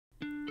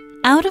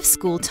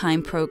Out-of-school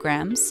time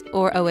programs,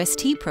 or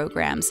OST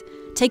programs,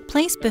 take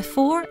place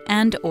before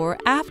and/or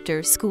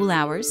after school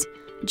hours,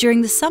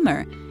 during the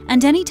summer,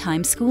 and any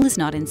time school is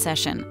not in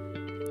session.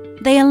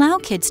 They allow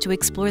kids to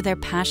explore their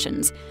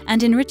passions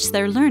and enrich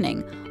their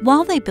learning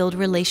while they build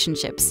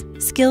relationships,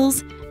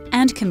 skills,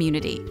 and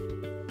community.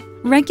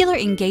 Regular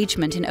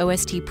engagement in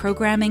OST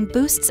programming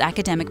boosts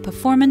academic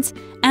performance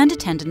and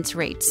attendance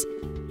rates,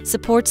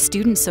 supports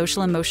student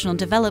social-emotional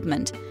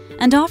development,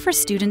 and offers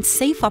students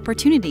safe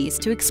opportunities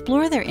to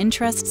explore their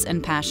interests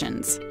and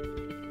passions.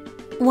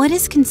 What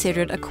is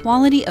considered a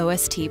quality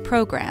OST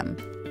program?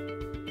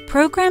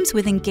 Programs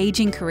with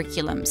engaging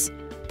curriculums,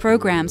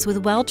 programs with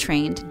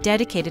well-trained,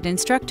 dedicated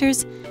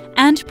instructors,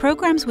 and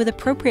programs with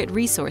appropriate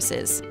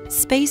resources,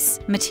 space,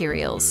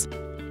 materials.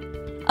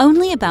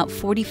 Only about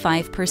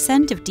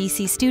 45% of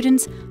DC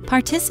students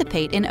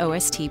participate in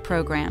OST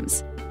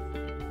programs.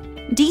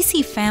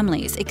 DC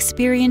families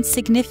experience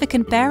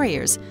significant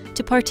barriers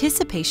to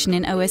participation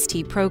in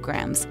OST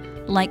programs,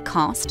 like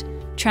cost,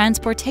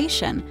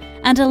 transportation,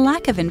 and a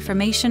lack of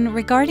information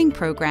regarding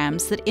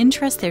programs that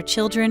interest their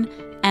children,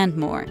 and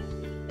more.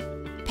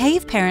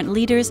 PAVE parent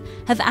leaders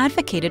have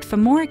advocated for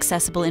more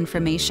accessible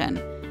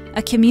information,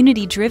 a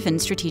community-driven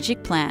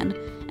strategic plan,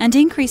 and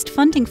increased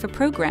funding for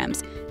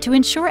programs to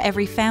ensure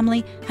every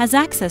family has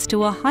access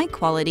to a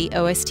high-quality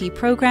OST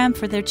program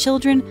for their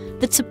children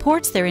that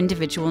supports their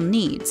individual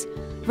needs,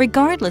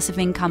 regardless of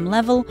income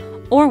level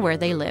or where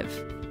they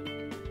live.